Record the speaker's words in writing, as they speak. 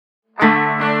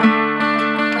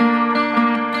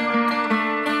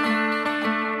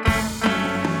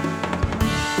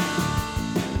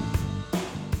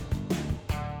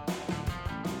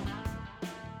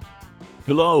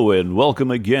Hello and welcome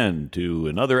again to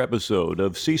another episode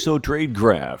of CISO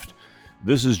Tradecraft.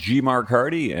 This is G. Mark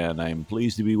Hardy, and I'm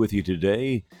pleased to be with you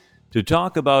today to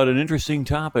talk about an interesting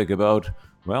topic about,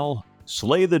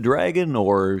 slay the dragon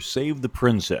or save the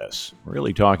princess. We're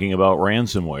really talking about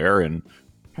ransomware, and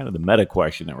kind of the meta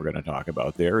question that we're going to talk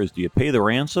about there is, do you pay the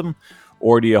ransom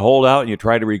or do you hold out and you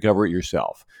try to recover it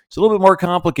yourself? It's a little bit more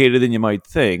complicated than you might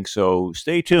think, so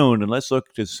stay tuned and let's look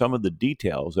at some of the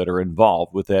details that are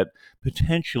involved with that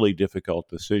potentially difficult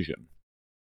decision.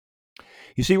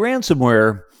 You see,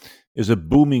 ransomware is a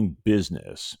booming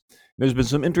business. There's been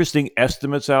some interesting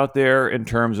estimates out there in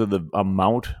terms of the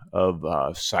amount of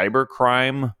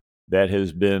cybercrime that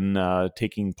has been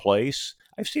taking place.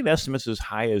 I've seen estimates as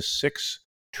high as $6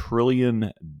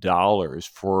 trillion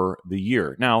for the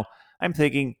year. Now, I'm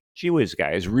thinking, gee whiz,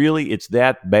 guys, really, it's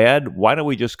that bad? Why don't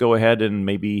we just go ahead and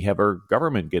maybe have our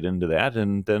government get into that,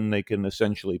 and then they can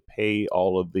essentially pay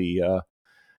all of the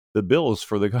bills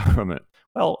for the government?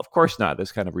 Well, of course not.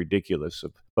 That's kind of ridiculous.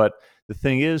 But the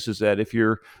thing is that if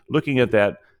you're looking at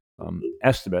that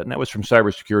estimate, and that was from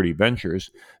Cybersecurity Ventures,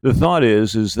 the thought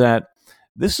is that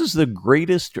this is the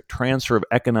greatest transfer of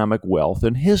economic wealth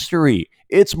in history.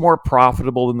 It's more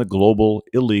profitable than the global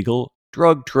illegal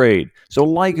drug trade. So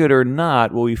like it or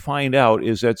not, what we find out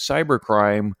is that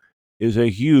cybercrime is a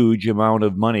huge amount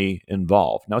of money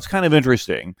involved. Now, it's kind of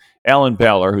interesting. Alan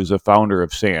Baller, who's a founder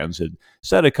of SANS, had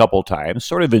said a couple times,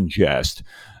 sort of in jest,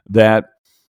 that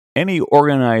any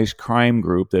organized crime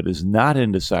group that is not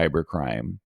into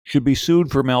cybercrime should be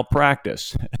sued for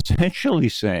malpractice, essentially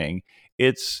saying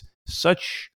it's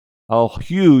such a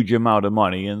huge amount of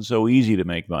money and so easy to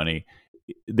make money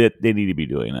that they need to be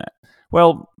doing that.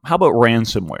 Well, how about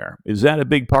ransomware? Is that a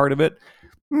big part of it?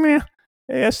 It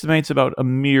estimates about a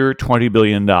mere $20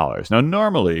 billion. Now,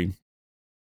 normally,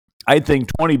 I'd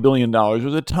think $20 billion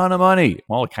was a ton of money.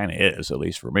 Well, it kind of is, at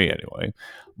least for me anyway.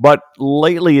 But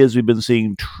lately, as we've been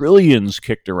seeing trillions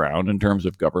kicked around in terms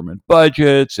of government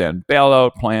budgets and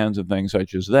bailout plans and things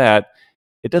such as that,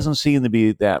 it doesn't seem to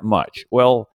be that much.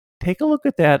 Well, take a look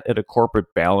at that at a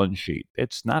corporate balance sheet.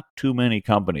 It's not too many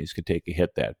companies could take a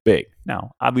hit that big.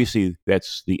 Now, obviously,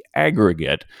 that's the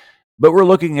aggregate, but we're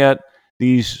looking at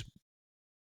these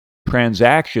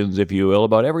transactions, if you will,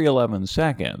 about every 11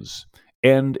 seconds.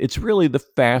 And it's really the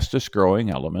fastest growing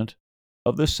element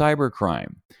of the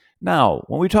cybercrime. Now,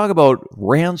 when we talk about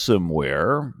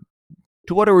ransomware,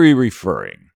 to what are we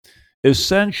referring?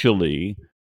 Essentially,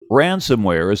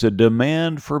 ransomware is a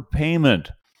demand for payment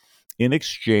in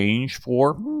exchange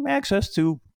for access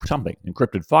to something,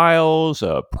 encrypted files,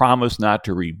 a promise not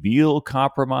to reveal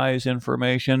compromised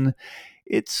information.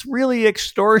 It's really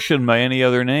extortion by any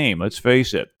other name, let's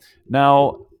face it.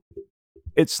 Now,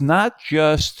 it's not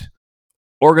just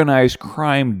organized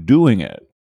crime doing it.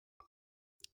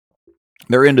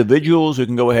 There are individuals who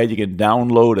can go ahead, you can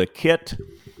download a kit.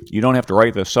 You don't have to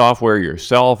write the software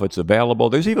yourself, it's available.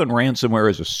 There's even ransomware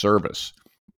as a service,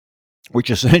 which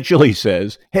essentially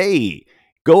says, hey,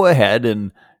 go ahead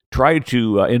and try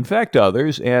to infect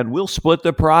others, and we'll split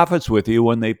the profits with you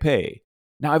when they pay.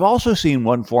 Now, I've also seen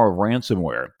one form of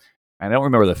ransomware. I don't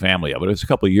remember the family of it. It was a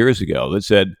couple of years ago that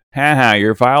said,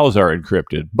 your files are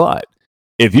encrypted, but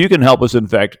if you can help us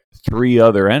infect 3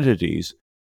 other entities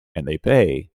and they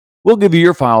pay, we'll give you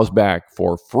your files back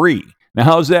for free. Now,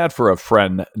 how's that for a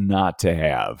friend not to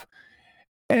have?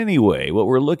 Anyway, what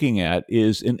we're looking at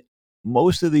is in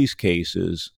most of these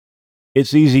cases,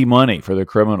 it's easy money for the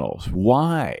criminals.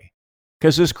 Why?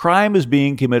 Because this crime is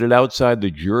being committed outside the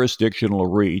jurisdictional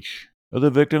reach of the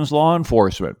victim's law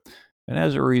enforcement. And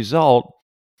as a result,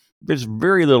 there's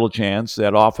very little chance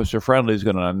that Officer Friendly is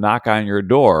going to knock on your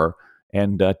door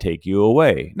and take you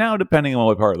away. Now, depending on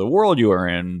what part of the world you are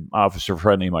in, Officer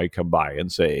Friendly might come by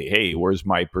and say, hey, where's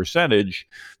my percentage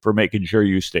for making sure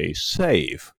you stay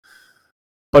safe?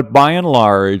 But by and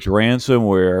large,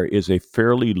 ransomware is a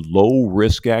fairly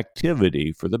low-risk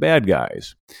activity for the bad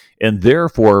guys. And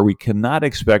therefore, we cannot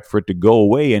expect for it to go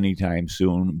away anytime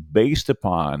soon based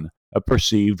upon a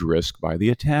perceived risk by the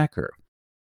attacker.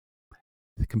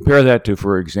 Compare that to,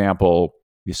 for example,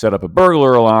 you set up a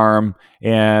burglar alarm,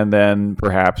 and then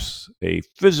perhaps a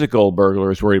physical burglar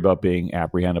is worried about being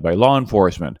apprehended by law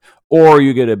enforcement. Or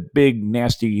you get a big,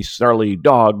 nasty, snarly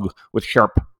dog with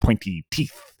sharp, pointy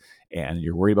teeth, and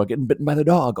you're worried about getting bitten by the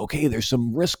dog. Okay, there's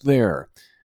some risk there.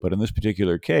 But in this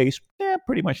particular case,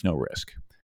 pretty much no risk.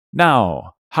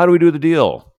 Now, how do we do the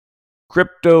deal?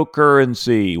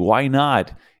 Cryptocurrency. Why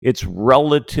not? It's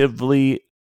relatively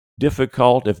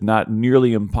difficult, if not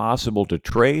nearly impossible to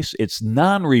trace. It's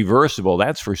non-reversible,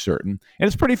 that's for certain, and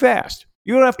it's pretty fast.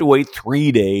 You don't have to wait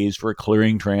 3 days for a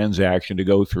clearing transaction to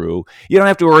go through. You don't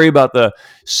have to worry about the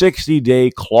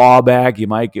 60-day clawback you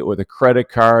might get with a credit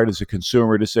card as a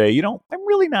consumer to say, I'm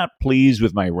really not pleased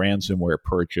with my ransomware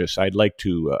purchase. I'd like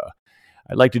to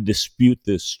dispute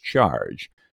this charge.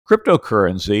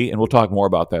 Cryptocurrency, and we'll talk more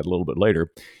about that a little bit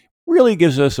later, really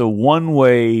gives us a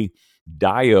one-way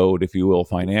diode, if you will,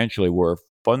 financially, where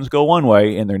funds go one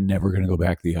way and they're never going to go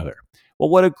back the other. Well,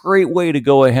 what a great way to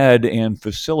go ahead and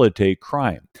facilitate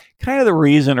crime. Kind of the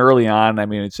reason early on,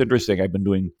 it's interesting, I've been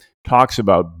doing talks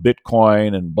about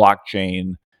Bitcoin and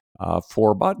blockchain for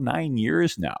about 9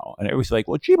 years now. And everybody's like,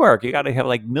 well, Mark, you got to have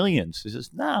like millions. He says,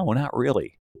 no, not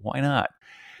really. Why not?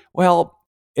 Well,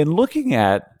 in looking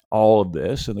at all of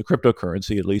this and the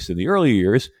cryptocurrency, at least in the early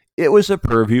years, it was a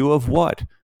purview of what?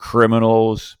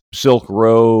 Criminals, Silk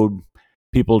Road,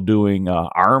 people doing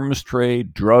arms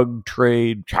trade, drug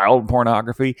trade, child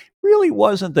pornography. Really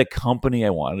wasn't the company I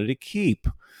wanted to keep.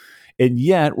 And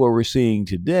yet, what we're seeing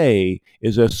today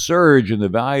is a surge in the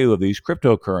value of these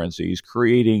cryptocurrencies,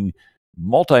 creating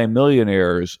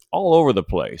multimillionaires all over the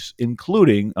place,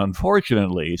 including,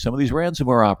 unfortunately, some of these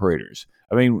ransomware operators.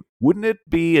 Wouldn't it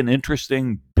be an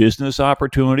interesting business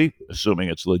opportunity, assuming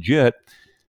it's legit,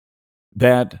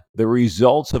 that the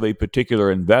results of a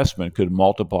particular investment could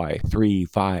multiply 3,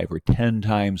 5, or 10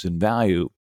 times in value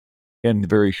in a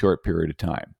very short period of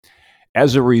time?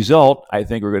 As a result, I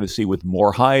think we're going to see, with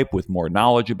more hype, with more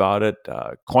knowledge about it,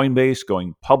 Coinbase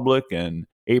going public in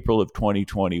April of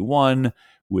 2021,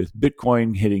 with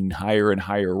Bitcoin hitting higher and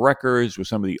higher records, with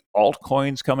some of the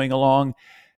altcoins coming along,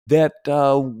 that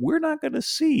we're not going to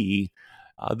see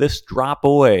this drop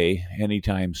away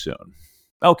anytime soon.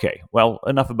 Okay, well,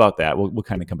 enough about that. We'll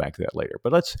kind of come back to that later.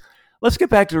 But let's get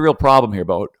back to the real problem here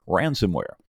about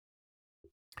ransomware.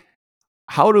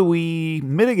 How do we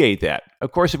mitigate that?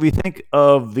 Of course, if we think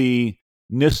of the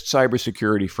NIST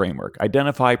cybersecurity framework,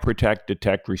 identify, protect,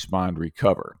 detect, respond,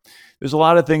 recover. There's a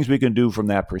lot of things we can do from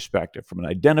that perspective. From an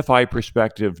identify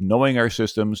perspective, knowing our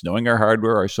systems, knowing our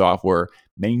hardware, our software,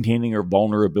 maintaining our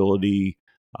vulnerability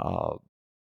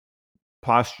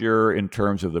posture in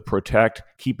terms of the protect,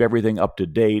 keep everything up to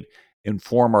date,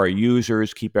 inform our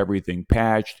users, keep everything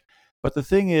patched. But the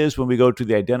thing is, when we go to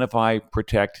the identify,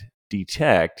 protect,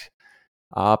 detect,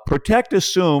 protect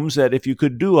assumes that if you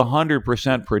could do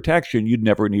 100% protection, you'd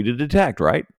never need to detect,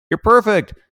 right? You're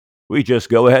perfect. We just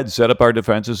go ahead, set up our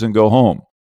defenses, and go home.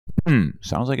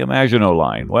 Sounds like a Maginot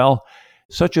Line. Well,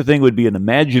 such a thing would be an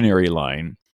imaginary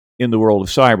line in the world of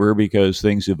cyber, because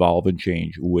things evolve and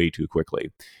change way too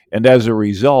quickly. And as a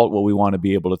result, what we want to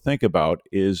be able to think about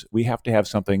is we have to have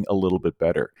something a little bit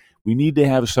better. We need to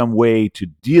have some way to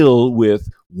deal with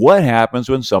what happens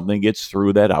when something gets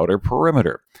through that outer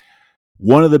perimeter.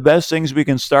 One of the best things we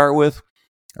can start with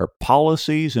are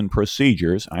policies and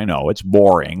procedures. I know it's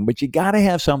boring, but you got to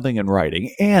have something in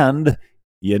writing, and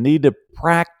you need to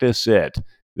practice it.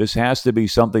 This has to be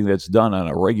something that's done on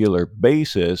a regular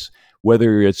basis,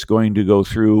 whether it's going to go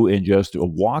through in just a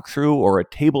walkthrough or a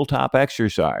tabletop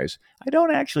exercise. I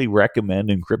don't actually recommend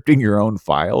encrypting your own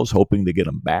files, hoping to get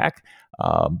them back.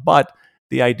 But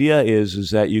the idea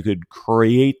is that you could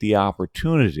create the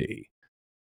opportunity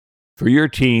for your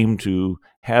team to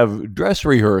have dress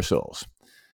rehearsals.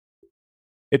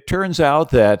 It turns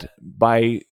out that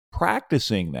by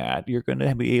practicing that, you're going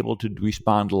to be able to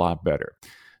respond a lot better.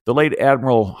 The late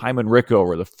Admiral Hyman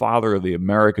Rickover, the father of the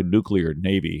American nuclear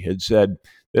Navy, had said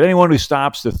that anyone who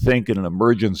stops to think in an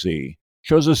emergency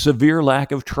shows a severe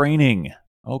lack of training.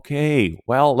 Okay,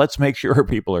 well, let's make sure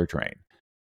people are trained.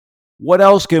 What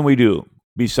else can we do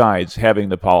besides having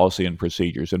the policy and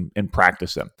procedures and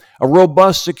practice them? A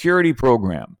robust security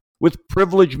program with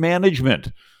privilege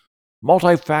management,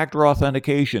 multi-factor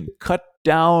authentication, cut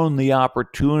down the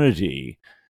opportunity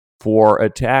for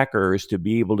attackers to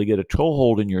be able to get a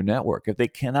toehold in your network. If they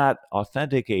cannot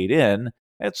authenticate in,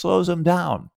 it slows them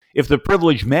down. If the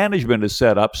privilege management is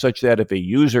set up such that if a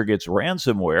user gets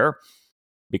ransomware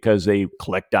because they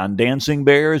clicked on dancing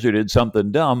bears or did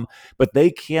something dumb, but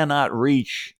they cannot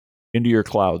reach into your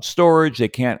cloud storage, they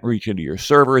can't reach into your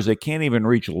servers, they can't even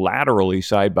reach laterally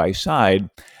side by side,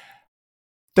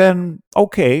 then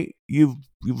okay, you've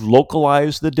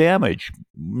localized the damage.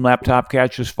 Laptop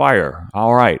catches fire.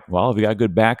 All right. Well, if you got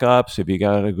good backups, if you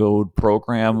got a good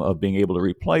program of being able to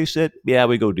replace it, yeah,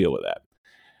 we go deal with that.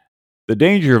 The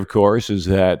danger, of course, is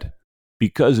that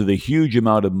because of the huge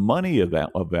amount of money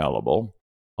available,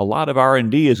 a lot of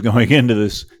R&D is going into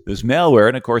this malware.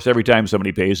 And of course, every time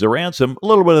somebody pays the ransom, a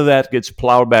little bit of that gets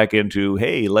plowed back into,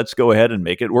 hey, let's go ahead and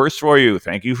make it worse for you.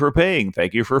 Thank you for paying.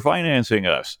 Thank you for financing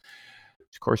us.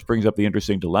 Of course, brings up the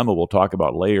interesting dilemma we'll talk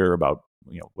about later about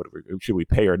should we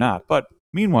pay or not? But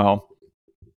meanwhile,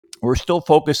 we're still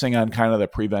focusing on kind of the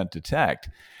prevent detect.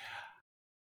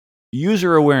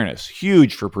 User awareness,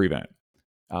 huge for prevent.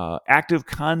 Active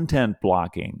content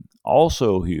blocking,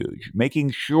 also huge.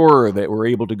 Making sure that we're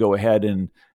able to go ahead and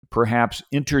perhaps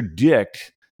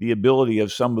interdict the ability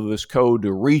of some of this code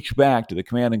to reach back to the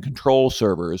command and control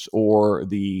servers or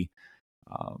the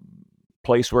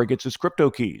place where it gets its crypto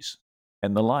keys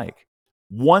and the like.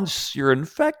 Once you're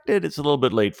infected, it's a little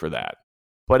bit late for that.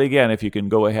 But again, if you can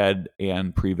go ahead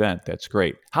and prevent, that's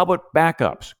great. How about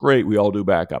backups? Great, we all do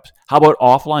backups. How about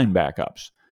offline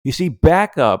backups? You see,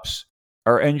 backups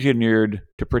are engineered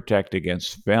to protect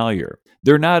against failure.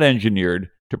 They're not engineered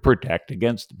to protect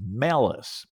against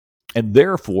malice. And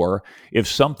therefore, if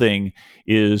something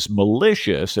is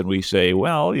malicious and we say,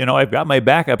 well, I've got my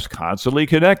backups constantly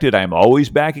connected, I'm always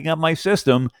backing up my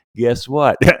system, guess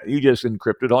what? You just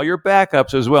encrypted all your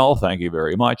backups as well. Thank you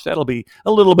very much. That'll be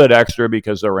a little bit extra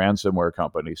because the ransomware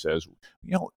company says,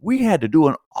 we had to do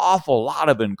an awful lot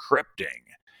of encrypting.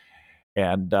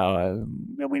 And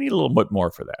we need a little bit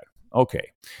more for that.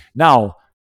 Okay. Now,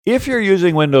 if you're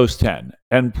using Windows 10,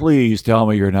 and please tell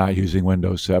me you're not using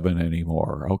Windows 7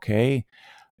 anymore, okay?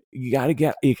 You gotta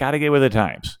get with the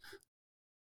times.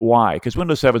 Why? Because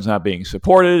Windows 7 is not being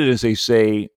supported. As they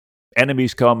say,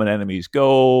 enemies come and enemies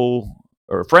go,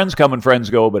 or friends come and friends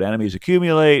go, but enemies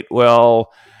accumulate.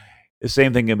 Well, the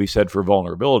same thing can be said for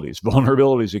vulnerabilities.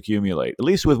 Vulnerabilities accumulate. At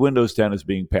least with Windows 10, it's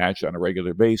being patched on a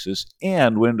regular basis,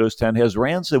 and Windows 10 has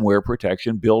ransomware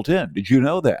protection built in. Did you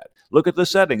know that? Look at the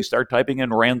settings. Start typing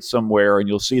in ransomware, and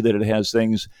you'll see that it has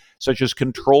things such as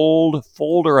controlled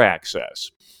folder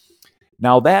access.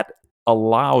 Now, that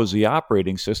allows the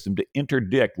operating system to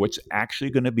interdict what's actually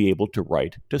going to be able to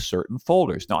write to certain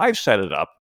folders. Now, I've set it up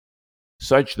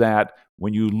such that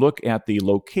when you look at the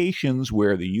locations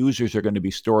where the users are going to be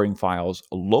storing files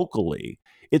locally,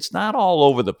 it's not all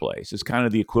over the place. It's kind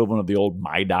of the equivalent of the old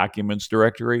My Documents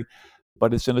directory,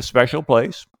 but it's in a special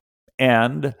place,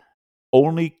 and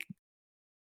only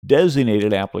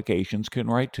designated applications can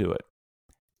write to it.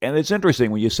 And it's interesting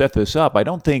when you set this up, I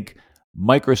don't think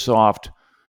Microsoft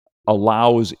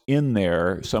allows in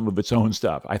there some of its own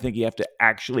stuff. I think you have to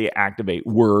actually activate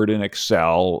Word and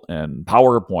Excel and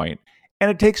PowerPoint.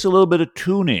 And it takes a little bit of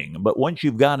tuning, but once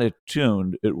you've got it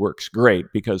tuned, it works great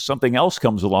because something else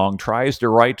comes along, tries to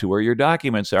write to where your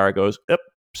documents are, it goes,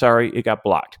 sorry, it got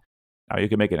blocked. Now you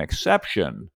can make an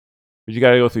exception, but you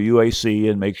got to go through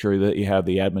UAC and make sure that you have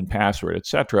the admin password,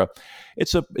 etc.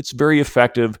 It's very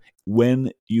effective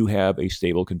when you have a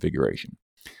stable configuration.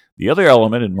 The other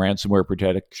element in ransomware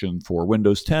protection for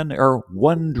Windows 10 are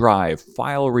OneDrive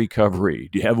file recovery.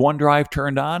 Do you have OneDrive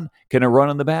turned on? Can it run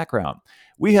in the background?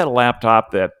 We had a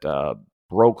laptop that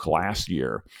broke last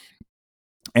year,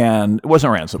 and it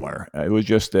wasn't ransomware. It was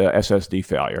just a SSD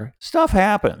failure. Stuff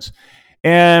happens.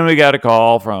 And we got a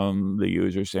call from the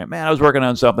user saying, man, I was working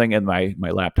on something, and my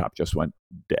laptop just went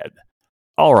dead.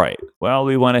 All right. Well,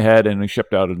 we went ahead and we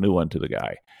shipped out a new one to the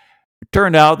guy. It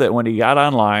turned out that when he got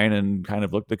online and kind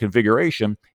of looked at the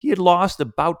configuration, he had lost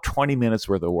about 20 minutes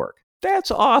worth of work. That's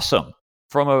awesome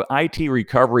from an IT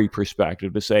recovery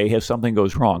perspective to say, if something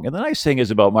goes wrong. And the nice thing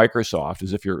is about Microsoft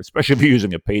is especially if you're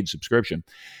using a paid subscription,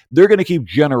 they're going to keep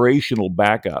generational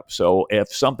backup. So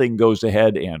if something goes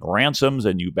ahead and ransoms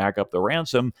and you back up the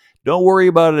ransom, don't worry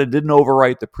about it. It didn't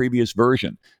overwrite the previous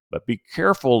version. But be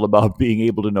careful about being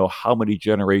able to know how many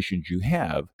generations you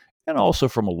have. And also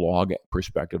from a log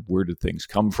perspective, where did things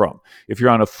come from? If you're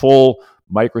on a full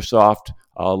Microsoft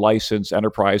license,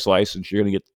 enterprise license, you're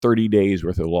going to get 30 days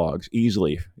worth of logs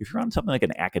easily. If you're on something like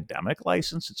an academic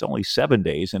license, it's only 7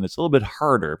 days, and it's a little bit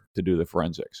harder to do the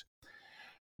forensics.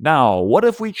 Now, what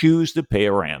if we choose to pay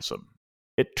a ransom?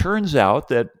 It turns out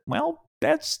that, well,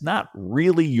 that's not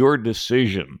really your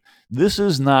decision. This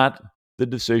is not the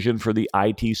decision for the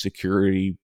IT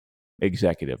security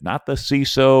executive, not the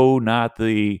CISO, not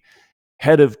the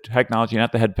head of technology,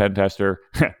 not the head pen tester,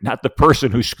 not the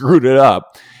person who screwed it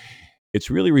up.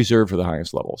 It's really reserved for the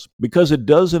highest levels because it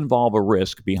does involve a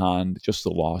risk beyond just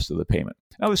the loss of the payment.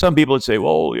 Now, there's some people that say,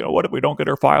 well, what if we don't get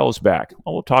our files back?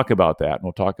 Well, we'll talk about that, and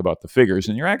we'll talk about the figures,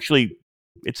 and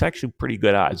it's actually pretty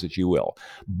good odds that you will.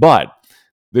 But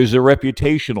there's a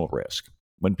reputational risk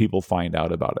when people find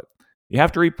out about it. You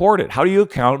have to report it. How do you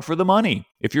account for the money?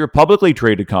 If you're a publicly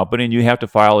traded company and you have to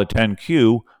file a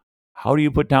 10Q, how do you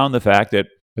put down the fact that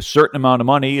a certain amount of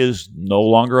money is no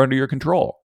longer under your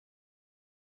control?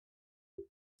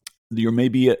 There may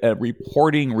be a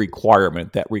reporting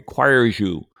requirement that requires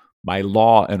you by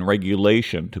law and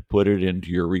regulation to put it into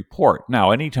your report.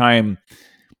 Now, anytime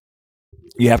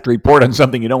you have to report on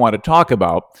something you don't want to talk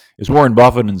about. As Warren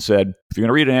Buffett said, if you're going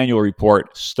to read an annual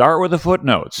report, start with the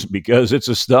footnotes because it's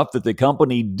the stuff that the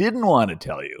company didn't want to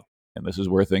tell you. And this is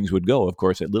where things would go, of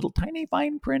course, at little tiny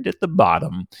fine print at the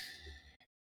bottom.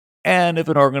 And if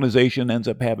an organization ends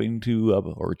up having to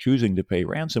or choosing to pay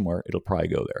ransomware, it'll probably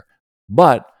go there.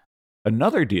 But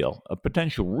another deal, a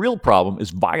potential real problem, is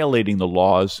violating the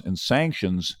laws and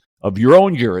sanctions of your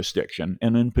own jurisdiction,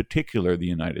 and in particular, the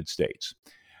United States.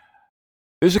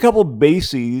 There's a couple of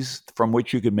bases from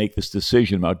which you can make this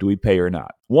decision about do we pay or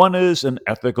not. One is an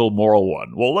ethical, moral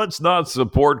one. Well, let's not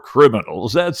support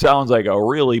criminals. That sounds like a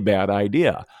really bad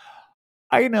idea.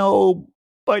 I know,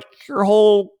 but your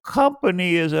whole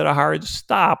company is at a hard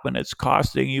stop and it's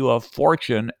costing you a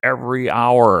fortune every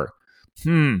hour.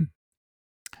 But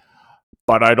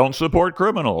I don't support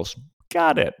criminals.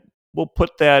 Got it. We'll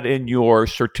put that in your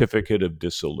certificate of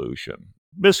dissolution.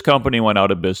 This company went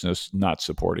out of business not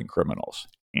supporting criminals.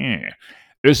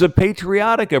 There's a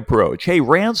patriotic approach. Hey,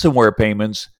 ransomware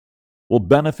payments will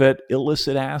benefit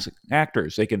illicit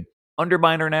actors. They can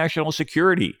undermine our national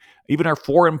security, even our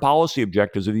foreign policy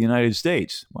objectives of the United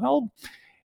States. Well,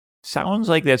 sounds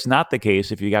like that's not the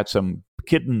case if you got some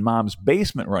kid in mom's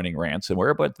basement running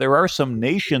ransomware, but there are some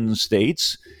nation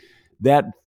states that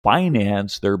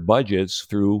finance their budgets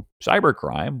through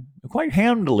cybercrime quite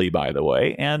handily, by the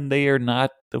way, and they are not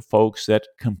the folks that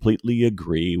completely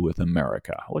agree with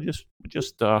America. We'll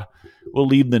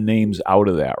leave the names out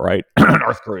of that, right?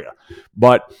 North Korea.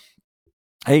 But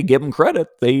hey, give them credit.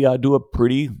 They do a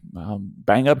pretty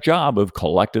bang-up job of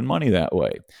collecting money that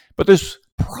way. But there's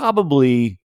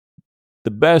probably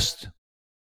the best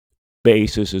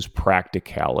basis is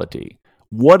practicality.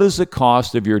 What is the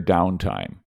cost of your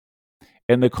downtime?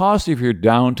 And the cost of your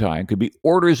downtime could be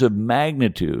orders of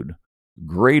magnitude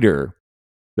greater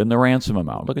than the ransom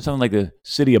amount. Look at something like the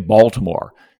city of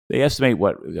Baltimore. They estimate,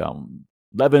 $11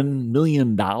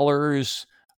 million or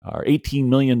 $18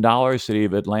 million, city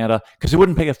of Atlanta, because they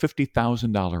wouldn't pay a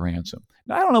 $50,000 ransom.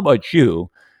 Now, I don't know about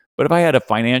you, but if I had a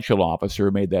financial officer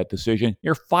who made that decision,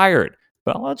 you're fired.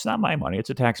 Well, it's not my money. It's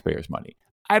the taxpayers' money.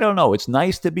 I don't know. It's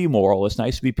nice to be moral. It's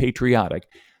nice to be patriotic.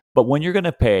 But when you're going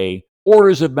to pay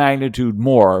orders of magnitude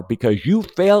more because you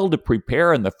failed to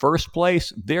prepare in the first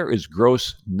place, there is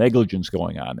gross negligence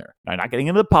going on there. I'm not getting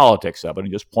into the politics of it.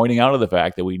 I'm just pointing out the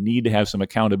fact that we need to have some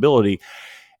accountability.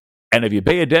 And if you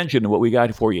pay attention to what we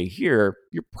got for you here,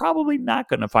 you're probably not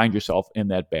going to find yourself in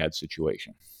that bad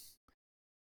situation.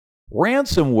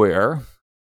 Ransomware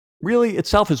really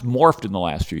itself has morphed in the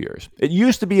last few years. It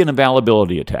used to be an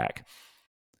availability attack.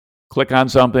 Click on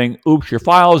something, oops, your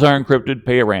files are encrypted,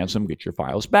 pay a ransom, get your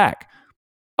files back.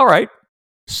 All right,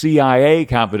 CIA,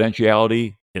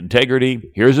 confidentiality,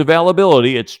 integrity, here's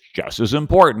availability. It's just as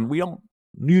important. We don't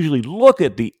usually look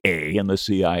at the A in the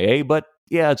CIA, but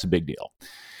yeah, it's a big deal.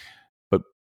 But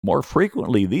more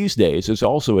frequently these days, it's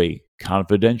also a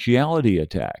confidentiality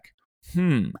attack.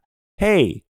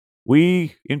 Hey,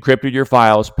 we encrypted your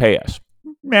files, pay us.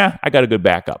 I got a good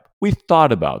backup. We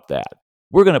thought about that.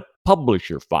 We're going to publish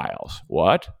your files.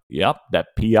 What? Yep,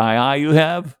 that PII you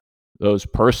have, those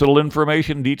personal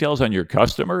information details on your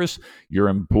customers, your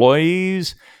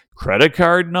employees, credit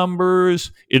card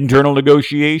numbers, internal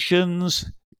negotiations,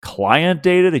 client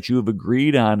data that you have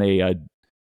agreed on a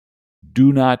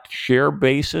do not share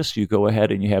basis. You go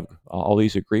ahead and you have all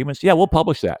these agreements. Yeah, we'll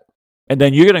publish that. And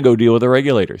then you're going to go deal with the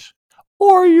regulators.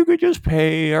 Or you could just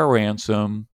pay a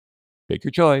ransom. Pick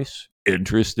your choice.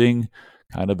 Interesting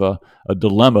kind of a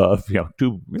dilemma of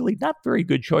two really not very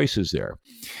good choices there.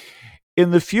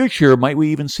 In the future, might we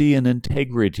even see an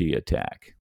integrity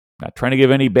attack? Not trying to give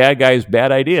any bad guys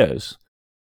bad ideas,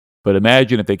 but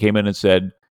imagine if they came in and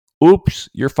said, oops,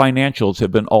 your financials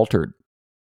have been altered.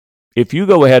 If you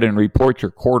go ahead and report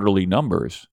your quarterly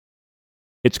numbers,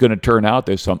 it's going to turn out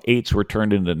that some 8s were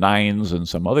turned into 9s and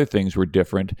some other things were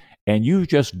different, and you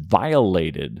just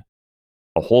violated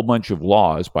a whole bunch of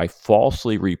laws by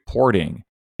falsely reporting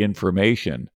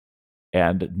information.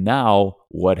 And now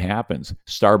what happens?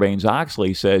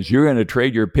 Sarbanes-Oxley says you're going to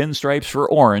trade your pinstripes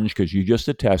for orange because you just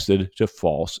attested to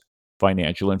false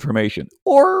financial information.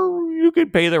 Or you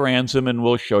could pay the ransom and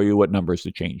we'll show you what numbers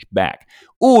to change back.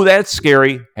 Ooh, that's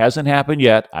scary. Hasn't happened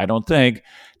yet, I don't think.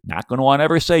 Not going to want to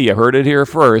ever say you heard it here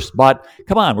first. But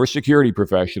come on, we're security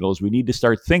professionals. We need to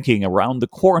start thinking around the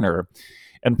corner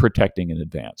and protecting in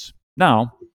advance.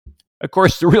 Now, of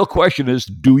course, the real question is,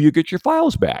 do you get your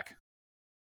files back?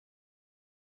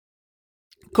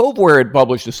 Coveware had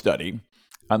published a study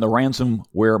on the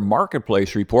ransomware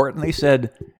marketplace report, and they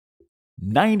said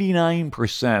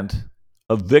 99%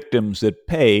 of victims that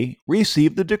pay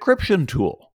receive the decryption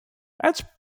tool. That's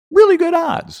really good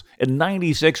odds. And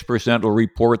 96% will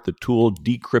report the tool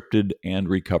decrypted and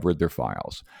recovered their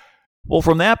files. Well,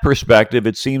 from that perspective,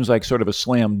 it seems like sort of a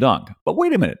slam dunk. But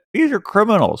wait a minute, these are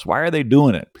criminals. Why are they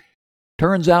doing it?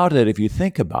 Turns out that if you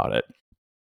think about it,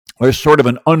 there's sort of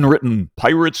an unwritten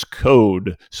pirate's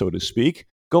code, so to speak,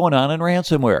 going on in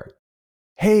ransomware.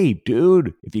 Hey,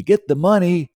 dude, if you get the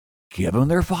money, give them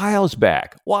their files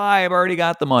back. Why? I've already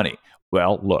got the money.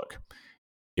 Well, look,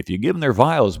 if you give them their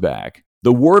files back,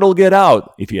 the word will get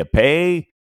out. If you pay,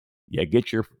 you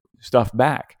get your stuff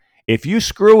back. If you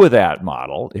screw with that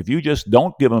model, if you just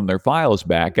don't give them their files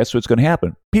back, guess what's going to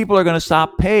happen? People are going to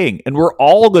stop paying, and we're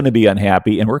all going to be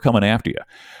unhappy, and we're coming after you.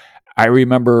 I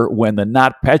remember when the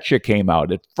NotPetya came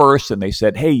out at first, and they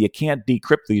said, hey, you can't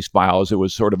decrypt these files. It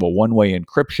was sort of a one-way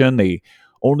encryption. They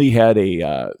only had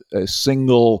a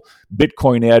single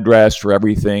Bitcoin address for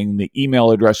everything. The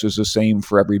email address was the same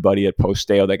for everybody at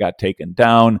Posteo. That got taken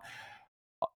down.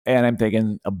 And I'm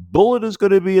thinking a bullet is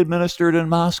going to be administered in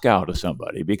Moscow to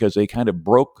somebody because they kind of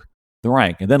broke the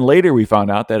rank. And then later we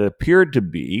found out that it appeared to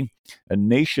be a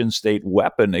nation-state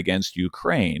weapon against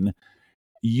Ukraine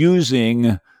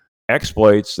using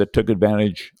exploits that took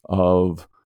advantage of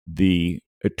the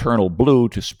eternal blue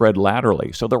to spread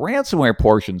laterally. So the ransomware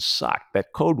portion sucked.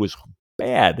 That code was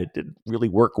bad. It didn't really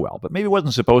work well, but maybe it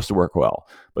wasn't supposed to work well.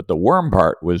 But the worm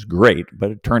part was great.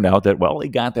 But it turned out that, well, he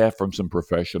got that from some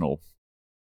professional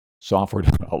software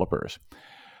developers.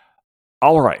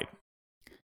 All right.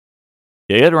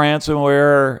 You get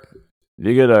ransomware,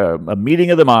 you get a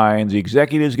meeting of the minds, the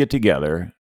executives get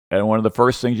together, and one of the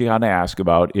first things you got to ask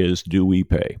about is, do we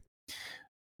pay?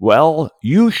 Well,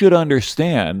 you should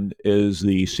understand, as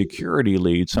the security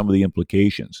lead, some of the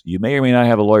implications. You may or may not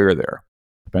have a lawyer there,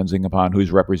 depending upon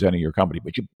who's representing your company,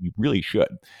 but you really should.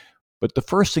 But the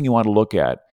first thing you want to look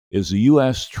at is the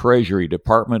U.S. Treasury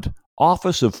Department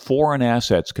Office of Foreign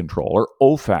Assets Control, or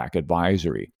OFAC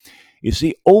advisory. You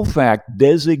see, OFAC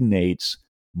designates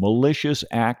malicious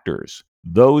actors,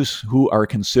 those who are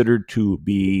considered to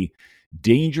be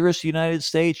dangerous to the United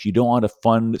States. You don't want to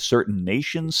fund certain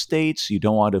nation states. You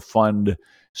don't want to fund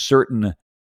certain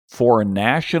foreign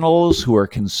nationals who are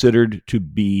considered to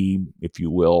be, if you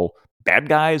will, bad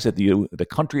guys that the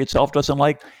country itself doesn't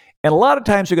like. And a lot of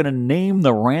times they're going to name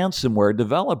the ransomware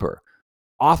developer.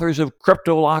 Authors of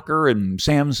CryptoLocker and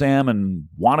SamSam and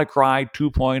WannaCry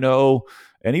 2.0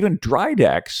 and even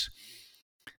Drydex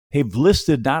have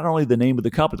listed not only the name of the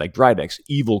company, like Drydex,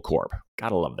 Evil Corp.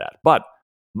 Gotta love that. But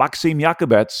Maxim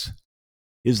Yakubets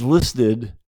is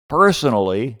listed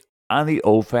personally on the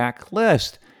OFAC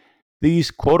list. These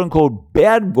quote-unquote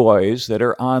bad boys that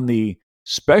are on the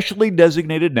Specially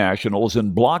Designated Nationals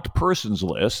and Blocked Persons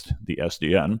list, the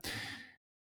SDN,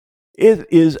 it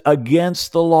is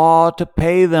against the law to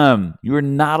pay them. You're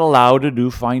not allowed to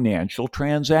do financial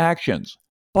transactions.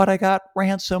 But I got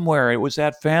ransomware. It was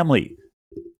that family.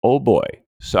 Oh boy,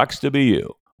 sucks to be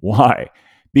you. Why?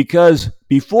 Because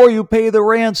before you pay the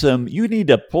ransom, you need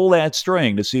to pull that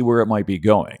string to see where it might be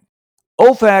going.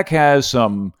 OFAC has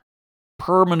some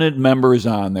permanent members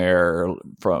on there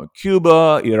from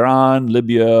Cuba, Iran,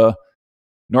 Libya,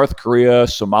 North Korea,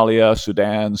 Somalia,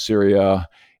 Sudan, Syria.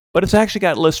 But it's actually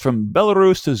got lists from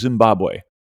Belarus to Zimbabwe,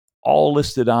 all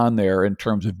listed on there in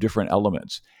terms of different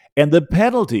elements. And the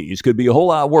penalties could be a whole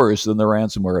lot worse than the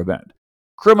ransomware event.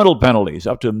 Criminal penalties,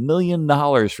 up to $1 million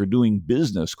for doing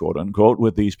business, quote unquote,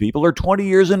 with these people, or 20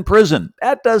 years in prison.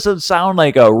 That doesn't sound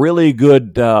like a really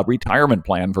good retirement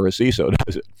plan for a CISO,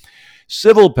 does it?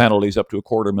 Civil penalties up to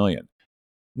 $250,000.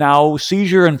 Now,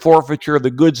 seizure and forfeiture of the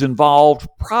goods involved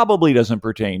probably doesn't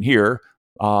pertain here,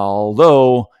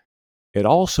 although it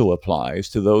also applies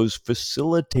to those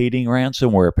facilitating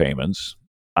ransomware payments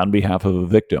on behalf of a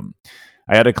victim.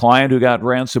 I had a client who got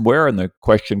ransomware, and the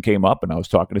question came up, and I was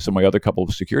talking to some of my other couple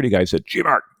of security guys, said,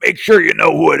 G-Mark, make sure you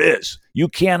know who it is. You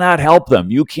cannot help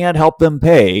them. You can't help them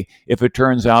pay if it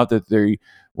turns out that the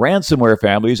ransomware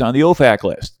family is on the OFAC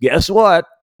list. Guess what?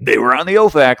 They were on the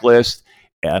OFAC list,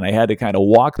 and I had to kind of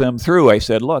walk them through. I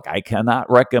said, look, I cannot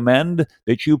recommend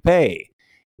that you pay.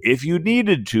 If you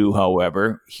needed to,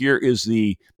 however, here is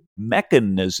the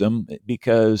mechanism,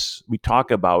 because we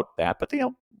talk about that, but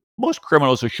most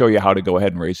criminals will show you how to go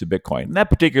ahead and raise a Bitcoin. In that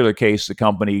particular case, the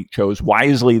company chose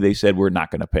wisely. They said, we're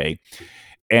not going to pay.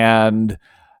 And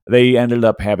they ended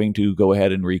up having to go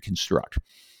ahead and reconstruct.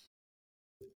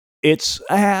 It's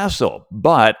a hassle,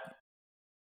 but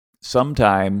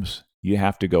sometimes you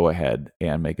have to go ahead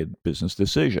and make a business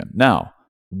decision. Now,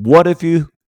 what if you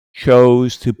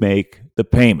chose to make the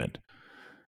payment?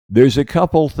 There's a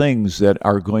couple things that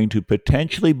are going to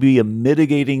potentially be a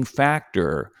mitigating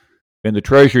factor in the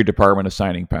Treasury Department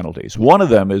assigning penalties. One of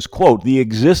them is, quote, the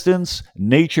existence,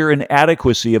 nature, and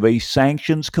adequacy of a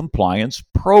sanctions compliance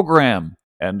program,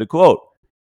 end of quote.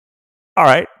 All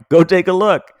right, go take a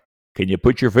look. Can you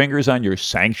put your fingers on your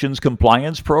sanctions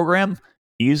compliance program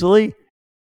easily?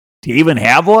 Do you even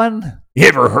have one? You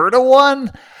ever heard of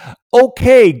one?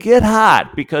 Okay, get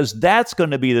hot, because that's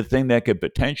going to be the thing that could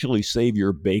potentially save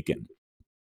your bacon.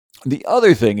 The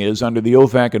other thing is, under the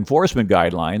OFAC enforcement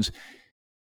guidelines,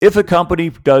 if a company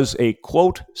does a,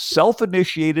 quote,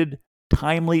 self-initiated,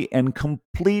 timely, and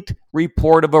complete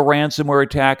report of a ransomware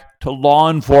attack to law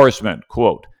enforcement,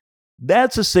 quote,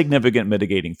 that's a significant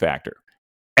mitigating factor.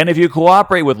 And if you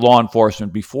cooperate with law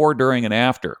enforcement before, during, and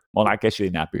after, well, I guess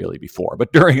not really before,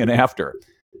 but during and after,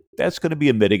 that's going to be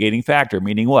a mitigating factor,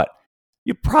 meaning what?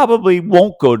 You probably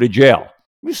won't go to jail.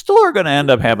 You still are going to end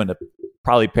up having to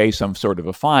probably pay some sort of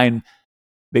a fine.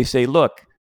 They say, look,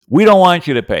 we don't want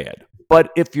you to pay it.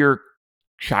 But if your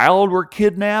child were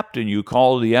kidnapped and you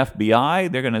call the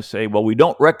FBI, they're going to say, well, we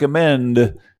don't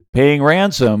recommend paying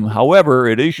ransom. However,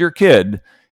 it is your kid,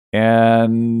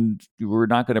 and we're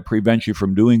not going to prevent you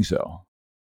from doing so.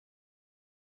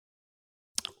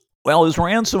 Well, is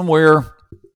ransomware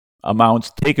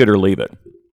amounts take it or leave it?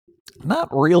 Not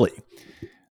really.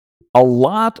 A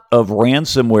lot of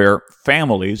ransomware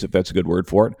families, if that's a good word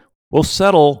for it, will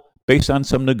settle based on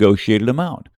some negotiated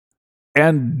amount.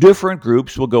 And different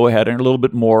groups will go ahead and a little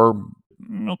bit more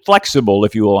flexible,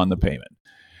 if you will, on the payment.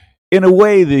 In a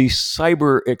way, the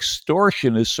cyber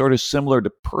extortion is sort of similar to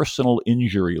personal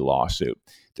injury lawsuit.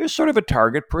 There's sort of a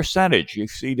target percentage. You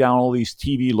see down all these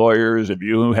TV lawyers, if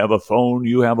you have a phone,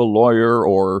 you have a lawyer,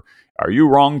 or are you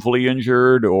wrongfully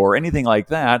injured, or anything like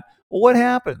that. Well, what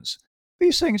happens?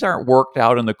 These things aren't worked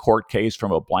out in the court case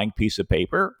from a blank piece of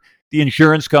paper. The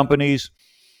insurance companies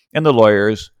and the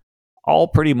lawyers all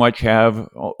pretty much have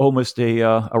almost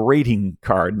a rating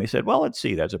card. And they said, well, let's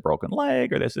see, that's a broken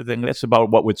leg, or that's the thing. That's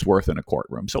about what it's worth in a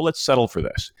courtroom. So let's settle for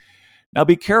this. Now,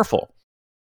 be careful.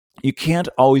 You can't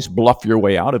always bluff your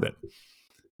way out of it.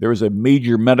 There was a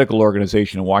major medical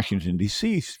organization in Washington,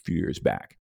 D.C. a few years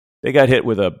back. They got hit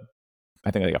with a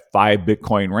 5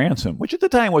 Bitcoin ransom, which at the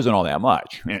time wasn't all that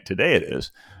much. Today it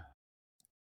is.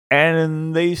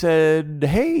 And they said,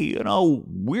 hey,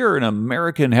 we're an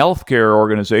American healthcare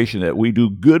organization that we do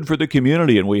good for the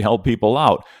community and we help people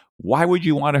out. Why would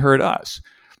you want to hurt us?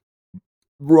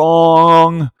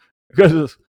 Wrong.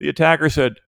 Because the attacker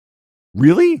said,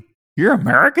 really? You're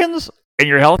Americans and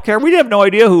your healthcare? We have no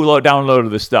idea who downloaded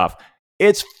this stuff.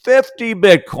 It's 50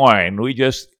 Bitcoin. We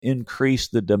just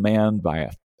increased the demand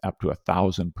by up to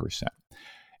 1,000%.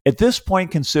 At this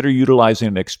point, consider utilizing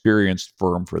an experienced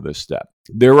firm for this step.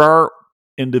 There are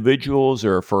individuals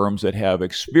or firms that have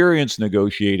experience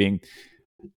negotiating.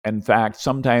 In fact,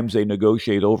 sometimes they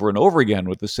negotiate over and over again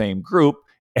with the same group,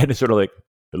 and it's sort of like,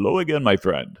 hello again, my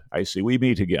friend. I see we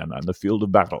meet again on the field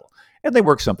of battle. And they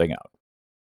work something out.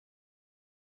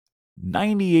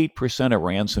 98% of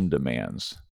ransom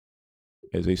demands,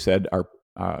 as I said, are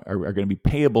going to be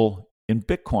payable in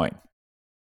Bitcoin.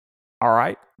 All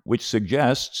right, which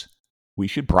suggests we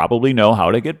should probably know how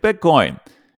to get Bitcoin.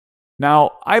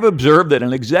 Now, I've observed that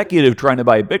an executive trying to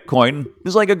buy Bitcoin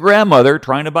is like a grandmother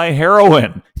trying to buy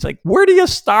heroin. It's like, where do you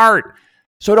start?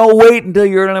 So don't wait until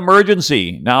you're in an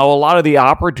emergency. Now, a lot of the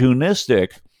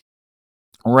opportunistic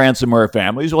ransomware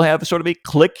families will have sort of a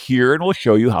click here and we'll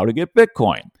show you how to get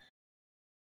Bitcoin.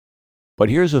 But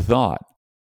here's a thought.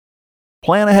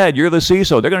 Plan ahead. You're the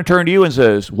CISO. They're going to turn to you and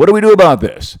says, what do we do about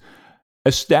this?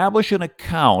 Establish an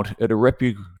account at a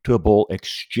reputable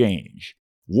exchange,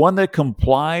 one that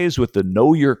complies with the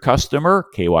Know Your Customer,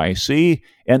 KYC,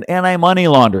 and anti-money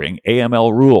laundering,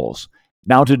 AML rules.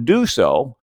 Now, to do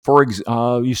so,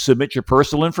 you submit your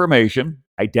personal information,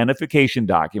 identification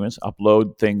documents,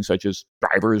 upload things such as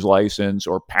driver's license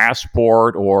or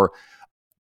passport or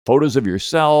photos of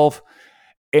yourself,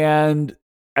 and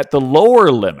at the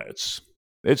lower limits,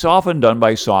 it's often done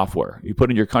by software. You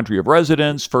put in your country of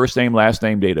residence, first name, last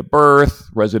name, date of birth,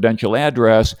 residential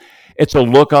address. It's a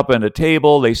lookup in a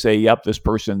table. They say, yep, this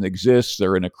person exists.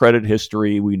 They're in a credit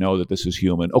history. We know that this is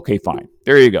human. Okay, fine.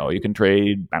 There you go. You can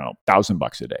trade,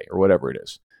 $1,000 a day or whatever it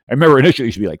is. I remember initially it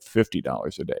used to be like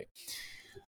 $50 a day.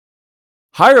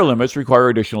 Higher limits require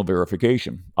additional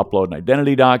verification. Upload an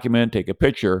identity document, take a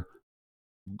picture.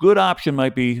 Good option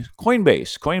might be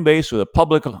Coinbase. Coinbase with a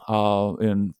public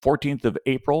in 14th of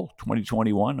April,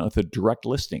 2021 with a direct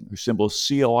listing. Their symbol is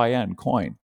COIN,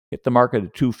 coin. Hit the market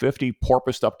at 250,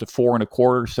 porpoised up to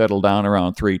 4.25, settled down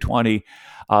around 320.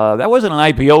 That wasn't an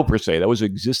IPO per se. That was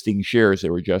existing shares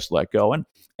that were just let go. And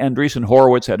Andreessen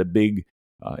Horowitz had a big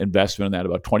investment in that,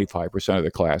 about 25% of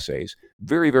the Class A's.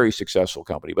 Very, very successful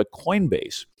company. But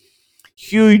Coinbase,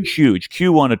 huge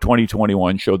Q1 of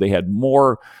 2021 showed they had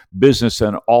more business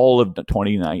than all of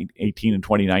 2018 and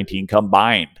 2019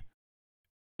 combined.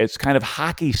 It's kind of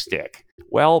hockey stick.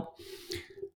 Well,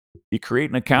 you create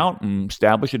an account and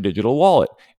establish a digital wallet.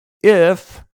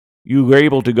 If you were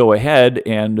able to go ahead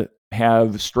and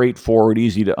have straightforward,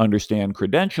 easy to understand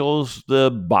credentials,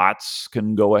 the bots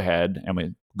can go ahead,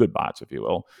 good bots, if you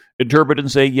will, interpret and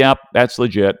say, yep, that's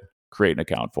legit, create an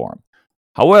account for them.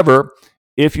 However,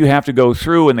 if you have to go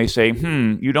through and they say,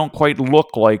 you don't quite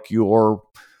look like your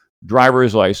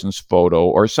driver's license photo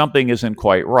or something isn't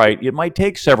quite right, it might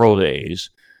take several days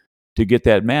to get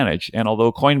that managed. And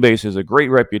although Coinbase has a great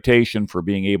reputation for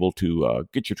being able to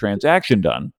get your transaction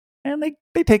done, and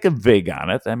they take a vig on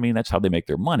it, that's how they make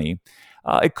their money,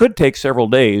 it could take several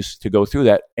days to go through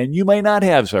that, and you may not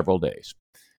have several days.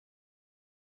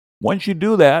 Once you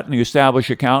do that and you establish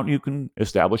an account, you can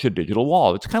establish a digital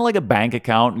wallet. It's kind of like a bank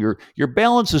account. Your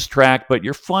balance is tracked, but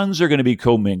your funds are going to be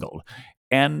commingled.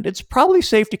 And it's probably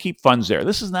safe to keep funds there.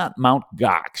 This is not Mt.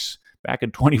 Gox back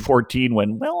in 2014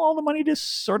 when, all the money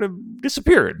just sort of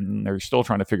disappeared, and they're still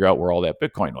trying to figure out where all that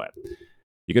Bitcoin went.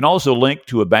 You can also link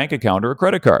to a bank account or a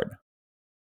credit card.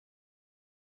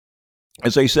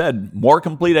 As I said, more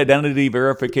complete identity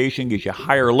verification gives you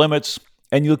higher limits,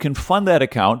 and you can fund that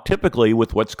account typically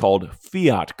with what's called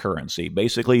fiat currency,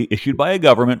 basically issued by a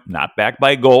government, not backed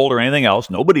by gold or anything else.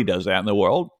 Nobody does that in the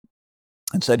world.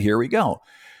 And said, here we go.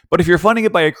 But if you're funding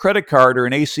it by a credit card or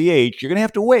an ACH, you're going to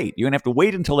have to wait. You're going to have to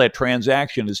wait until that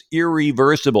transaction is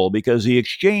irreversible because the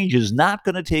exchange is not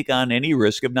going to take on any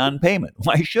risk of non-payment.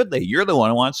 Why should they? You're the one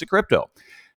who wants the crypto.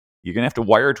 You're going to have to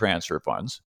wire transfer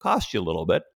funds. Cost you a little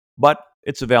bit, but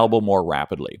it's available more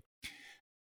rapidly.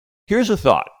 Here's a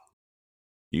thought.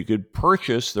 You could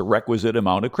purchase the requisite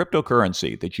amount of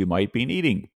cryptocurrency that you might be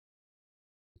needing,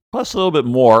 plus a little bit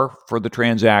more for the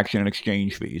transaction and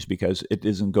exchange fees because it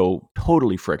doesn't go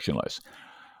totally frictionless.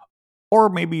 Or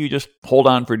maybe you just hold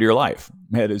on for dear life.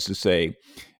 That is to say,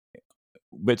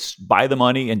 let's buy the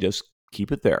money and just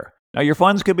keep it there. Now, your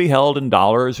funds could be held in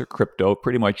dollars or crypto.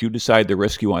 Pretty much you decide the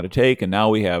risk you want to take. And now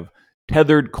we have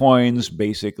tethered coins,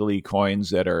 basically coins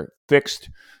that are fixed,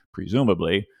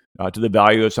 presumably, to the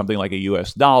value of something like a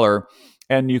US dollar.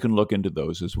 And you can look into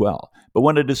those as well. But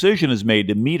when a decision is made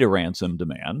to meet a ransom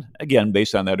demand, again,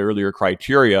 based on that earlier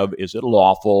criteria of is it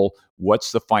lawful,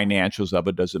 what's the financials of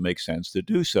it, does it make sense to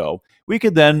do so, we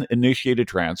could then initiate a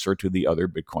transfer to the other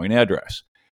Bitcoin address.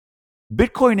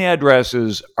 Bitcoin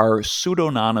addresses are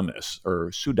pseudonymous,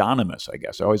 I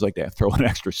guess. I always like to throw an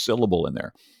extra syllable in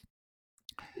there.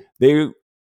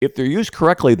 If they're used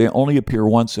correctly, they only appear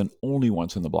once and only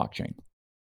once in the blockchain.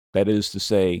 That is to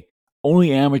say,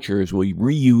 only amateurs will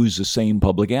reuse the same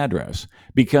public address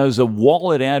because a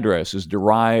wallet address is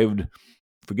derived,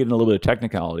 forgetting a little bit of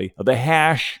technicality, of the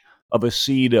hash of a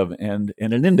seed and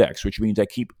an index, which means I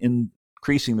keep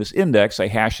increasing this index. I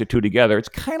hash the two together. It's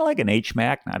kind of like an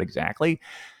HMAC, not exactly,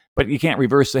 but you can't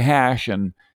reverse the hash.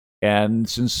 And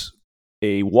since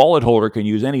a wallet holder can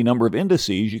use any number of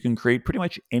indices, you can create pretty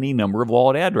much any number of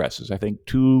wallet addresses. I think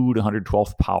 2 to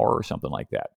 112th power or something like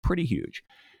that. Pretty huge.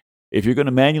 If you're going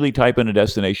to manually type in a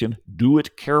destination, do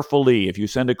it carefully. If you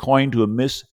send a coin to a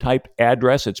mistyped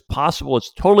address, it's possible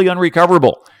it's totally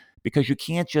unrecoverable because you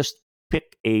can't just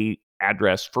pick a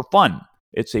address for fun.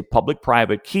 It's a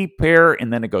public-private key pair,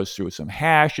 and then it goes through some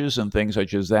hashes and things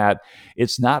such as that.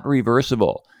 It's not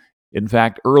reversible. In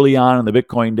fact, early on in the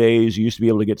Bitcoin days, you used to be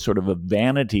able to get sort of a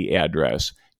vanity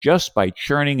address just by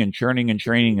churning and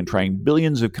trying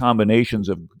billions of combinations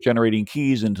of generating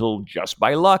keys until just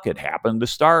by luck it happened to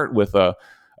start with a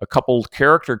couple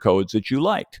character codes that you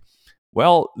liked.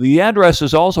 Well, the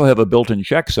addresses also have a built-in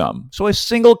checksum, so a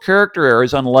single character error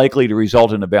is unlikely to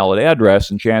result in a valid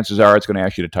address, and chances are it's going to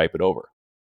ask you to type it over.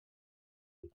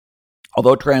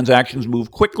 Although transactions move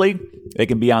quickly, they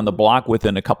can be on the block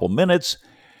within a couple minutes.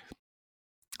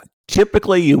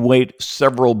 Typically, you wait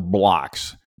several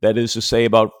blocks. That is to say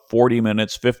about 40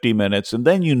 minutes, 50 minutes, and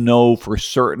then you know for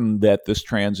certain that this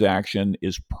transaction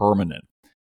is permanent.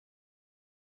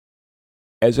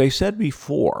 As I said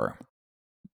before,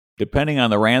 depending on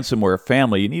the ransomware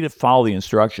family, you need to follow the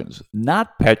instructions.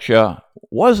 NotPetya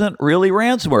wasn't really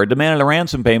ransomware. It demanded a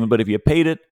ransom payment, but if you paid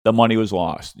it, the money was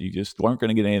lost. You just weren't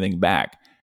going to get anything back.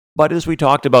 But as we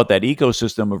talked about that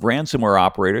ecosystem of ransomware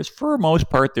operators, for the most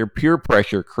part, their peer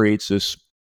pressure creates this,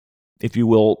 if you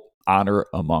will, honor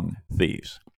among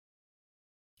thieves.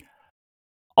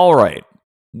 All right,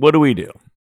 what do?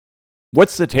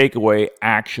 What's the takeaway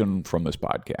action from this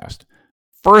podcast?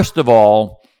 First of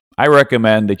all, I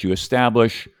recommend that you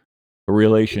establish a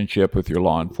relationship with your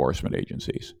law enforcement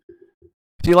agencies.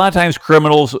 See, a lot of times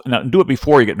criminals, now do it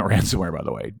before you get into ransomware, by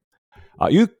the way.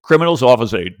 You criminals often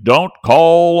say, don't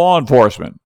call law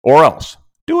enforcement, or else.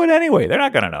 Do it anyway. They're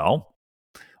not going to know.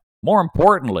 More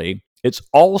importantly, it's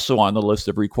also on the list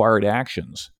of required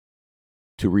actions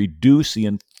to reduce the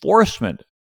enforcement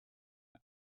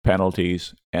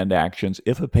penalties and actions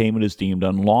if a payment is deemed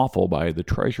unlawful by the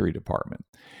Treasury Department.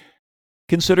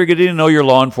 Consider getting to know your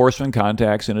law enforcement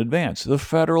contacts in advance. The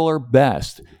federal are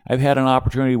best. I've had an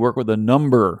opportunity to work with a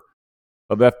number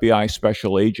of FBI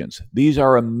special agents. These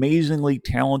are amazingly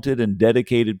talented and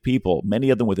dedicated people, many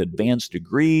of them with advanced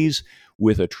degrees,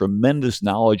 with a tremendous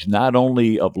knowledge not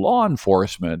only of law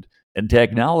enforcement and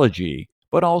technology,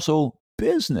 but also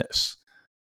business.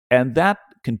 And that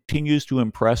continues to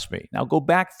impress me. Now, go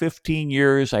back 15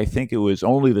 years, I think it was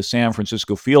only the San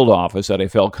Francisco field office that I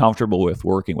felt comfortable with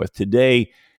working with.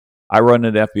 Today, I run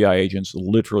into FBI agents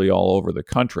literally all over the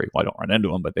country. Well, I don't run into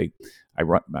them, but I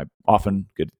often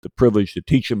get the privilege to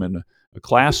teach them in a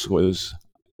class was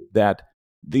that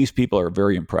these people are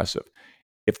very impressive.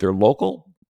 If they're local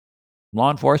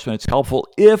law enforcement, it's helpful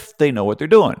if they know what they're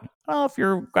doing. Well, if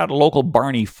you've got a local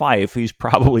Barney Fife, he's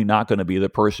probably not going to be the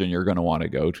person you're going to want to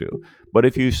go to. But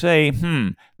if you say,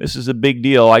 this is a big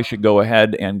deal, I should go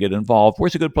ahead and get involved,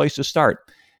 where's a good place to start?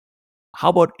 How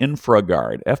about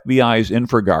InfraGard? FBI's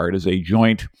InfraGard is a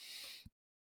joint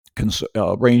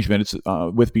arrangement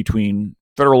with between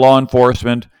federal law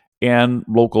enforcement and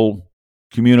local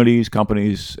communities,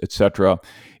 companies, etc.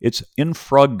 It's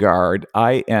InfraGard,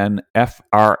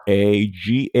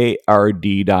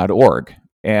 INFRAGARD.org.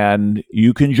 And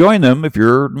you can join them if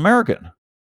you're American.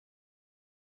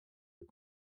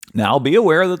 Now, be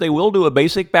aware that they will do a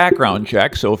basic background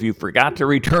check, so if you forgot to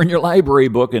return your library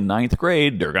book in 9th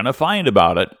grade, they're going to find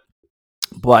about it.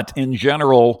 But in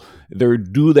general, they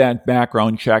do that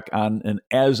background check on an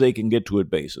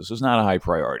as-they-can-get-to-it basis. It's not a high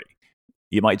priority.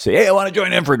 You might say, hey, I want to join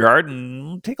InfraGard, and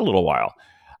it'll take a little while.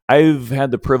 I've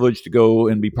had the privilege to go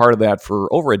and be part of that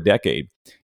for over a decade.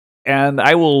 And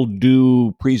I will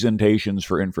do presentations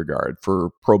for InfraGard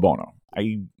for pro bono.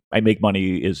 I make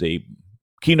money as a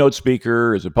keynote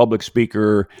speaker, as a public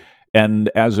speaker,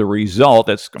 and as a result,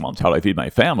 that's how I feed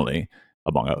my family,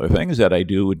 among other things that I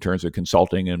do in terms of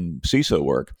consulting and CISO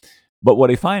work. But what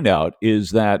I find out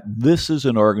is that this is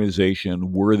an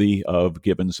organization worthy of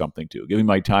giving something to, giving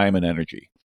my time and energy.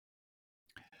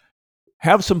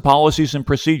 Have some policies and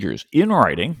procedures in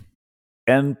writing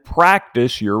and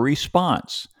practice your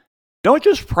response. Don't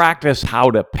just practice how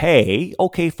to pay.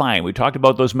 Okay, fine. We talked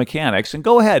about those mechanics, and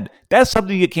go ahead. That's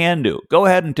something you can do. Go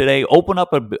ahead and today open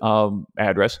up an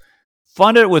address,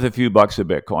 fund it with a few bucks of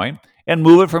Bitcoin, and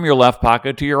move it from your left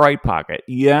pocket to your right pocket.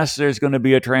 Yes, there's going to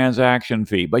be a transaction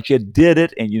fee, but you did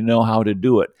it and you know how to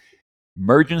do it.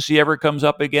 Emergency ever comes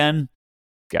up again,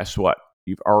 guess what?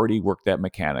 You've already worked that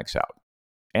mechanics out.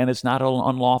 And it's not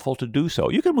unlawful to do so.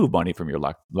 You can move money from your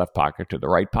left pocket to the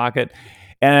right pocket.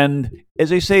 And as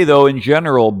they say, though, in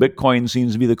general, Bitcoin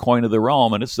seems to be the coin of the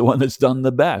realm, and it's the one that's done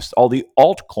the best. All the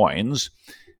altcoins,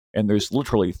 and there's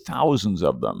literally thousands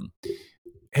of them,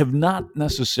 have not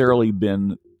necessarily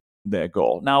been that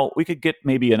goal. Now, we could get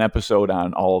maybe an episode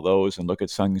on all of those and look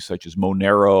at things such as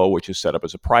Monero, which is set up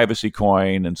as a privacy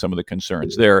coin, and some of the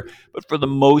concerns there. But for the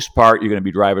most part, you're going to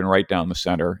be driving right down the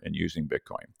center and using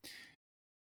Bitcoin.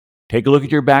 Take a look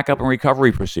at your backup and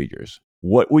recovery procedures.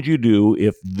 What would you do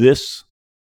if this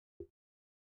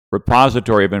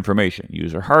repository of information,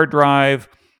 user hard drive,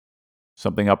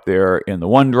 something up there in the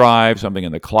OneDrive, something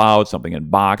in the cloud, something in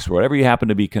Box, whatever you happen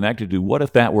to be connected to, what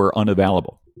if that were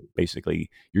unavailable? Basically,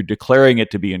 you're declaring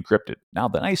it to be encrypted. Now,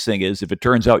 the nice thing is, if it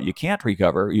turns out you can't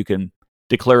recover, you can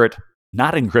declare it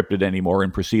not encrypted anymore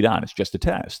and proceed on. It's just a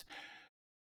test.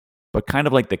 But kind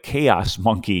of like the chaos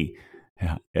monkey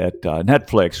at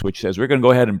Netflix, which says we're going to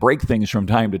go ahead and break things from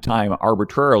time to time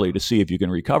arbitrarily to see if you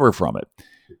can recover from it.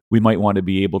 We might want to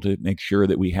be able to make sure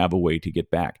that we have a way to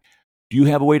get back. Do you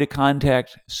have a way to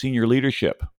contact senior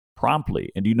leadership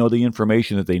promptly? And do you know the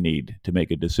information that they need to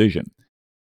make a decision?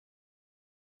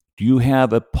 Do you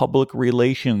have a public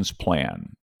relations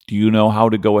plan? Do you know how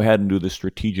to go ahead and do the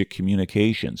strategic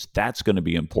communications? That's going to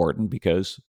be important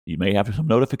because you may have some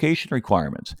notification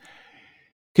requirements.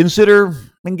 Consider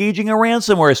engaging a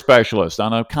ransomware specialist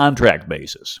on a contract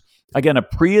basis. Again, a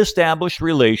pre-established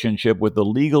relationship with the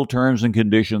legal terms and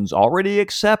conditions already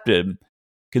accepted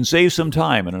can save some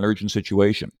time in an urgent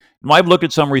situation. Now, I've looked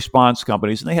at some response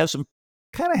companies, and they have some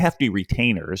kind of hefty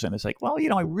retainers, and it's like, well,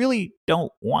 I really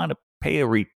don't want to pay a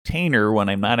retainer when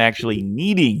I'm not actually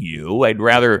needing you. I'd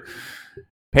rather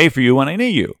pay for you when I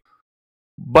need you.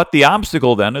 But the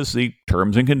obstacle then is the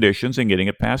terms and conditions and getting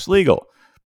it past legal.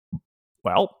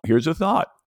 Well, here's a thought.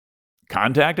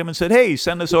 Contact them and said, hey,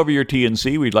 send us over your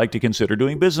T&C. We'd like to consider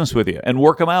doing business with you, and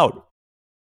work them out.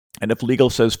 And if legal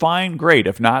says fine, great.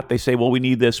 If not, they say, well, we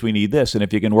need this. And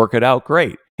if you can work it out,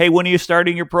 great. Hey, when are you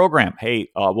starting your program? Hey,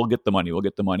 we'll get the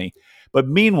money. But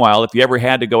meanwhile, if you ever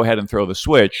had to go ahead and throw the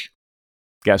switch,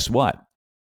 guess what?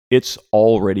 It's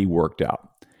already worked out.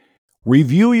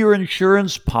 Review your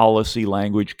insurance policy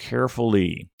language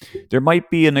carefully. There might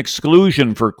be an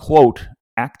exclusion for, quote,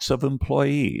 acts of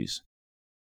employees.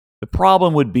 The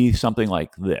problem would be something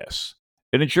like this.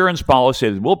 An insurance policy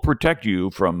says, we'll protect you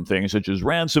from things such as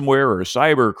ransomware or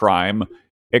cybercrime,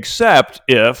 except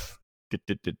if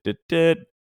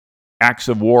acts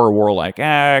of war, warlike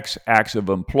acts of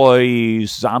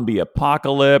employees, zombie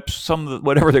apocalypse,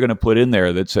 whatever they're going to put in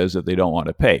there that says that they don't want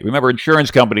to pay. Remember,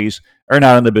 insurance companies are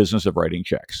not in the business of writing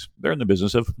checks. They're in the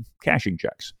business of cashing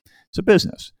checks. It's a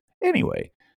business.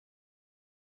 Anyway,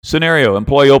 scenario,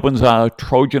 employee opens a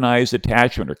Trojanized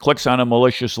attachment or clicks on a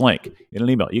malicious link in an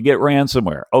email. You get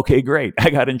ransomware. Okay, great.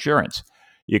 I got insurance.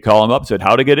 You call them up, said,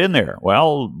 how to get in there?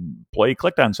 Well, employee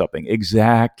clicked on something.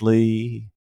 Exactly.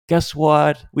 Guess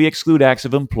what? We exclude acts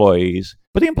of employees.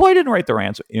 But the employee didn't write the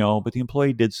ransom, but the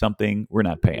employee did something we're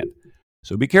not paying.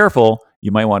 So be careful.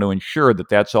 You might want to ensure that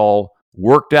that's all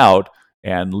worked out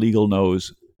and legal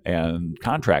knows and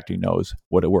contracting knows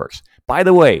what it works. By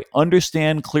the way,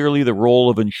 understand clearly the role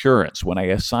of insurance when I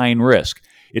assign risk.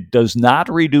 It does not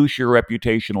reduce your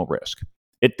reputational risk.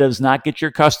 It does not get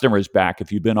your customers back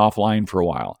if you've been offline for a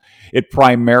while. It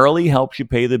primarily helps you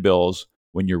pay the bills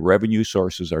when your revenue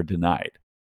sources are denied.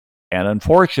 And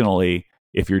unfortunately,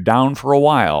 if you're down for a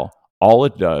while, all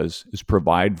it does is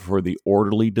provide for the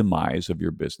orderly demise of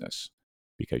your business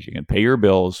because you can pay your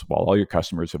bills while all your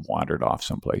customers have wandered off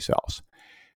someplace else.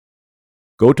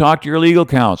 Go talk to your legal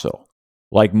counsel.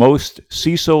 Like most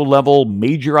CISO-level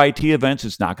major IT events,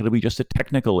 it's not going to be just a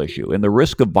technical issue. And the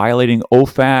risk of violating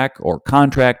OFAC or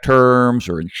contract terms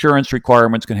or insurance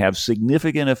requirements can have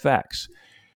significant effects.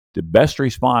 The best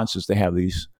response is to have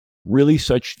these really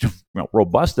such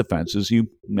robust defenses you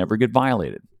never get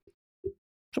violated.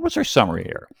 So what's our summary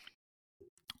here?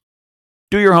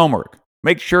 Do your homework.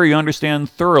 Make sure you understand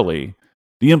thoroughly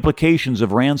the implications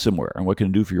of ransomware and what it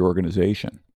can do for your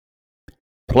organization.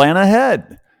 Plan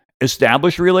ahead.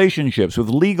 Establish relationships with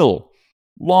legal,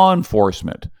 law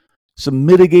enforcement, some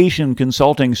mitigation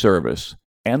consulting service,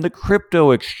 and the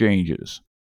crypto exchanges.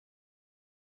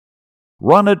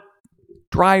 Perform a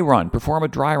dry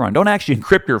run. Don't actually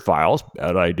encrypt your files,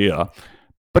 bad idea,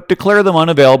 but declare them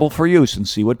unavailable for use and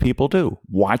see what people do.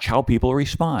 Watch how people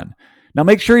respond. Now,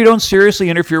 make sure you don't seriously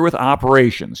interfere with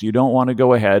operations. You don't want to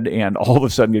go ahead and all of a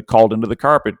sudden get called into the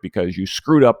carpet because you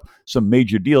screwed up some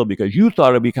major deal because you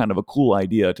thought it would be kind of a cool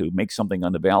idea to make something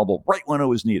unavailable right when it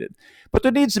was needed. But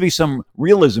there needs to be some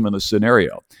realism in the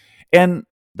scenario. And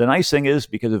the nice thing is,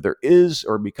 because if there is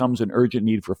or becomes an urgent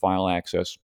need for file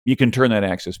access, you can turn that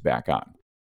access back on.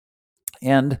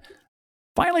 And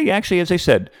finally, actually, as I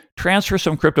said, transfer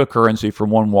some cryptocurrency from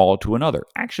one wallet to another.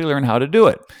 Actually learn how to do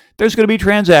it. There's going to be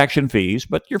transaction fees,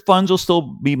 but your funds will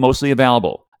still be mostly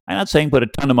available. I'm not saying put a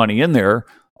ton of money in there,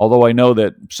 although I know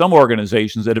that some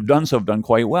organizations that have done so have done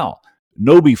quite well.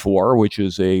 KnowBe4, which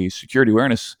is a security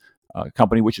awareness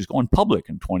company which is going public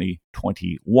in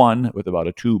 2021 with about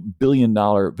a $2 billion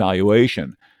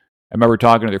valuation. I remember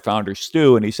talking to their founder,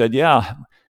 Stu, and he said, yeah,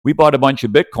 we bought a bunch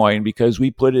of Bitcoin because we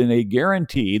put in a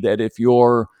guarantee that if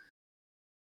your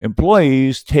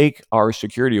employees take our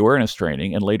security awareness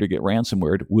training and later get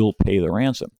ransomware, we'll pay the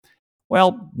ransom.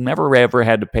 Well, never ever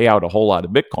had to pay out a whole lot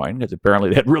of Bitcoin because apparently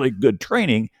they had really good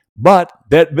training, but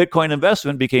that Bitcoin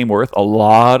investment became worth a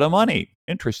lot of money.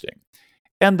 Interesting.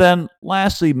 And then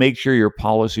lastly, make sure your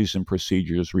policies and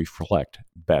procedures reflect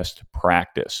best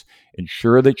practice.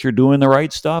 Ensure that you're doing the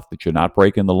right stuff, that you're not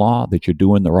breaking the law, that you're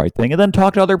doing the right thing, and then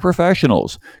talk to other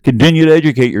professionals. Continue to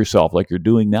educate yourself like you're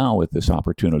doing now with this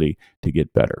opportunity to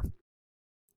get better.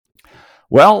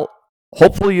 Well,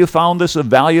 hopefully you found this a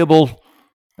valuable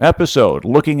episode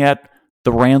looking at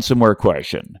the ransomware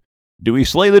question. Do we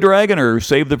slay the dragon or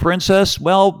save the princess?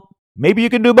 Well, maybe you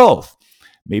can do both.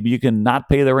 Maybe you can not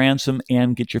pay the ransom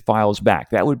and get your files back.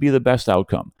 That would be the best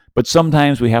outcome. But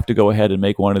sometimes we have to go ahead and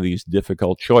make one of these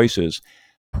difficult choices.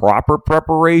 Proper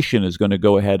preparation is going to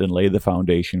go ahead and lay the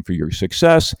foundation for your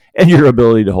success and your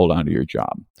ability to hold on to your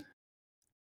job.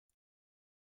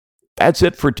 That's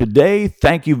it for today.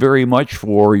 Thank you very much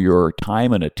for your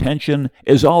time and attention.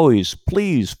 As always,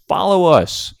 please follow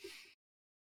us,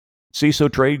 CISO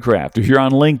Tradecraft. If you're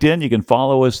on LinkedIn, you can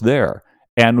follow us there.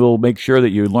 And we'll make sure that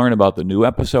you learn about the new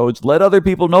episodes. Let other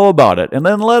people know about it. And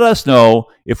then let us know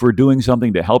if we're doing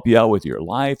something to help you out with your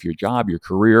life, your job, your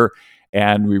career.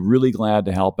 And we're really glad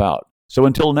to help out. So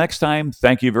until next time,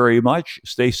 thank you very much.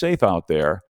 Stay safe out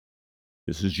there.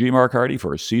 This is G. Mark Hardy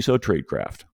for CISO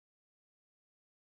Tradecraft.